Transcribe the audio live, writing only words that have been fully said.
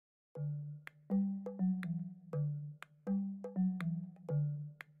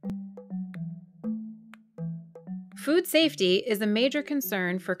Food safety is a major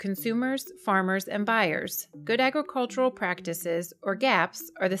concern for consumers, farmers, and buyers. Good agricultural practices, or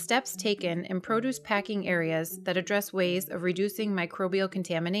GAPs, are the steps taken in produce packing areas that address ways of reducing microbial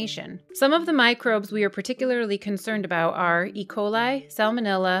contamination. Some of the microbes we are particularly concerned about are E. coli,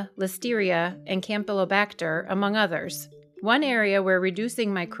 Salmonella, Listeria, and Campylobacter, among others. One area where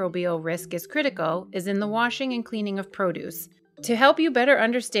reducing microbial risk is critical is in the washing and cleaning of produce. To help you better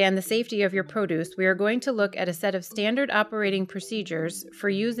understand the safety of your produce, we are going to look at a set of standard operating procedures for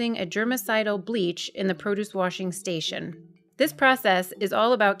using a germicidal bleach in the produce washing station. This process is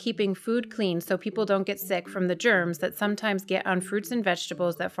all about keeping food clean so people don't get sick from the germs that sometimes get on fruits and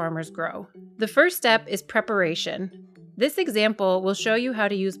vegetables that farmers grow. The first step is preparation. This example will show you how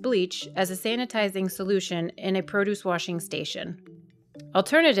to use bleach as a sanitizing solution in a produce washing station.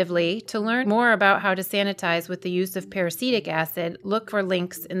 Alternatively, to learn more about how to sanitize with the use of peracetic acid, look for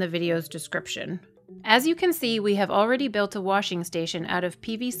links in the video's description. As you can see, we have already built a washing station out of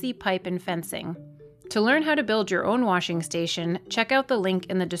PVC pipe and fencing. To learn how to build your own washing station, check out the link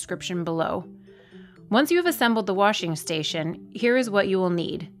in the description below. Once you have assembled the washing station, here is what you will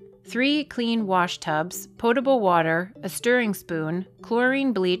need: 3 clean wash tubs, potable water, a stirring spoon,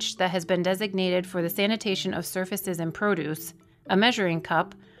 chlorine bleach that has been designated for the sanitation of surfaces and produce, a measuring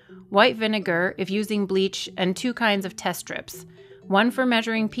cup, white vinegar if using bleach, and 2 kinds of test strips, one for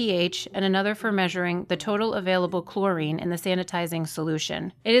measuring pH and another for measuring the total available chlorine in the sanitizing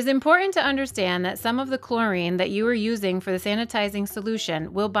solution. It is important to understand that some of the chlorine that you are using for the sanitizing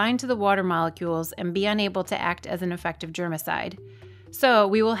solution will bind to the water molecules and be unable to act as an effective germicide. So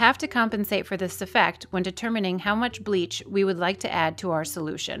we will have to compensate for this effect when determining how much bleach we would like to add to our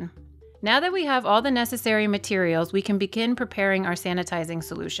solution. Now that we have all the necessary materials, we can begin preparing our sanitizing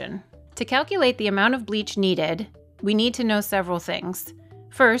solution. To calculate the amount of bleach needed, we need to know several things.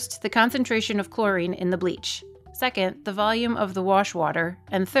 First, the concentration of chlorine in the bleach. Second, the volume of the wash water.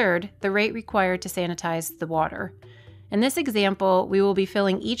 And third, the rate required to sanitize the water. In this example, we will be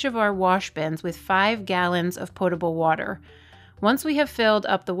filling each of our wash bins with 5 gallons of potable water. Once we have filled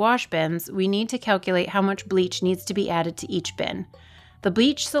up the wash bins, we need to calculate how much bleach needs to be added to each bin. The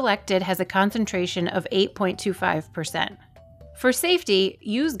bleach selected has a concentration of 8.25%. For safety,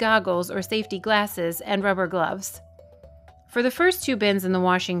 use goggles or safety glasses and rubber gloves. For the first 2 bins in the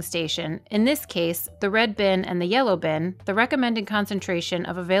washing station, in this case, the red bin and the yellow bin, the recommended concentration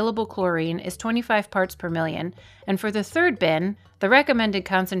of available chlorine is 25 parts per million, and for the third bin, the recommended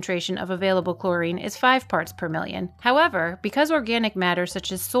concentration of available chlorine is 5 parts per million. However, because organic matter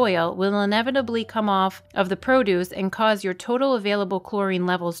such as soil will inevitably come off of the produce and cause your total available chlorine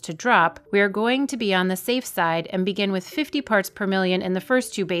levels to drop, we are going to be on the safe side and begin with 50 parts per million in the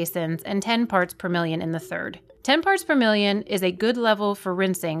first 2 basins and 10 parts per million in the third. 10 parts per million is a good level for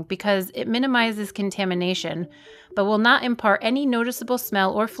rinsing because it minimizes contamination, but will not impart any noticeable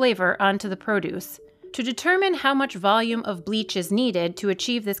smell or flavor onto the produce. To determine how much volume of bleach is needed to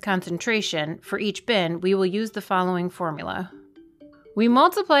achieve this concentration for each bin, we will use the following formula. We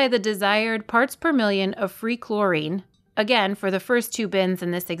multiply the desired parts per million of free chlorine, again for the first 2 bins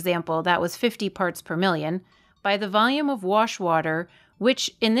in this example that was 50 parts per million, by the volume of wash water, which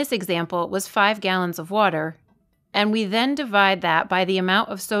in this example was 5 gallons of water, and we then divide that by the amount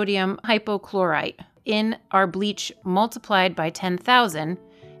of sodium hypochlorite in our bleach multiplied by 10,000.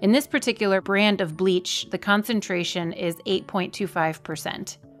 In this particular brand of bleach, the concentration is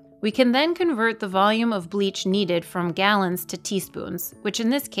 8.25%. We can then convert the volume of bleach needed from gallons to teaspoons, which in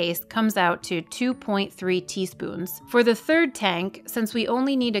this case comes out to 2.3 teaspoons. For the third tank, since we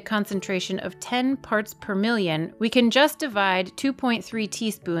only need a concentration of 10 parts per million, we can just divide 2.3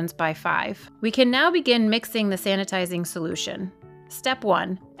 teaspoons by 5. We can now begin mixing the sanitizing solution. Step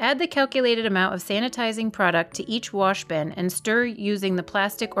 1. Add the calculated amount of sanitizing product to each wash bin and stir using the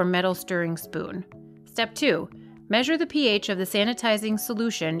plastic or metal stirring spoon. Step 2. Measure the pH of the sanitizing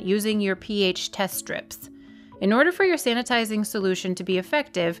solution using your pH test strips. In order for your sanitizing solution to be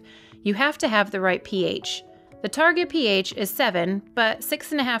effective, you have to have the right pH. The target pH is 7, but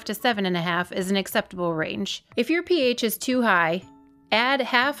 6.5 to 7.5 is an acceptable range. If your pH is too high, add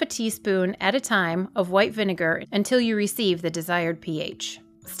half a teaspoon at a time of white vinegar until you receive the desired pH.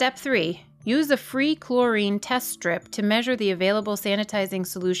 Step 3. Use a free chlorine test strip to measure the available sanitizing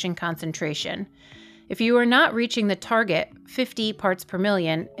solution concentration. If you are not reaching the target, 50 parts per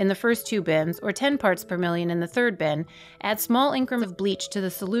million, in the first 2 bins or 10 parts per million in the third bin, add small increments of bleach to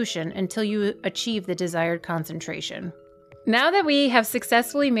the solution until you achieve the desired concentration. Now that we have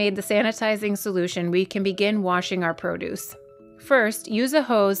successfully made the sanitizing solution, we can begin washing our produce. First, use a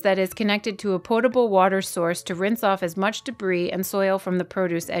hose that is connected to a potable water source to rinse off as much debris and soil from the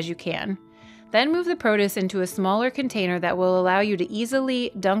produce as you can. Then move the produce into a smaller container that will allow you to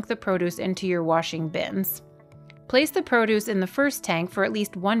easily dunk the produce into your washing bins. Place the produce in the first tank for at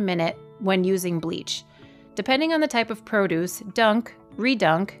least 1 minute when using bleach. Depending on the type of produce, dunk,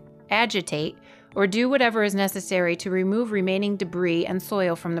 redunk, agitate, or do whatever is necessary to remove remaining debris and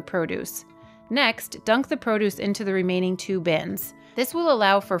soil from the produce. Next, dunk the produce into the remaining 2 bins. This will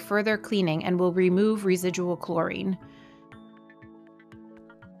allow for further cleaning and will remove residual chlorine.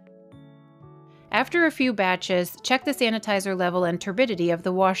 After a few batches, check the sanitizer level and turbidity of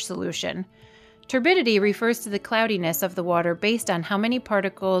the wash solution. Turbidity refers to the cloudiness of the water based on how many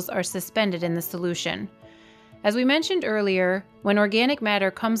particles are suspended in the solution. As we mentioned earlier, when organic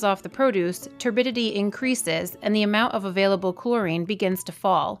matter comes off the produce, turbidity increases and the amount of available chlorine begins to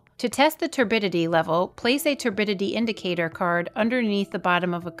fall. To test the turbidity level, place a turbidity indicator card underneath the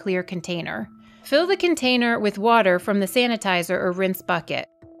bottom of a clear container. Fill the container with water from the sanitizer or rinse bucket.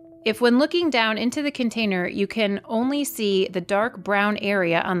 If when looking down into the container you can only see the dark brown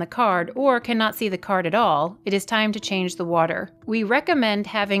area on the card or cannot see the card at all, it is time to change the water. We recommend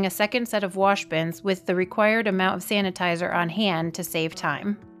having a second set of wash bins with the required amount of sanitizer on hand to save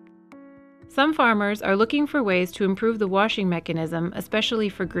time. Some farmers are looking for ways to improve the washing mechanism, especially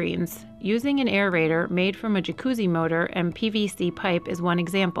for greens. Using an aerator made from a jacuzzi motor and PVC pipe is one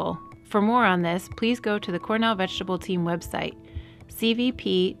example. For more on this, please go to the Cornell Vegetable Team website,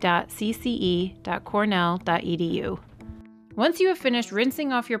 cvp.cce.cornell.edu. Once you have finished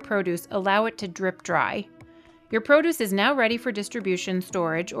rinsing off your produce, allow it to drip dry. Your produce is now ready for distribution,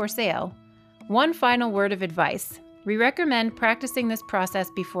 storage, or sale. One final word of advice. We recommend practicing this process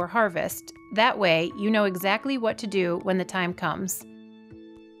before harvest. That way, you know exactly what to do when the time comes.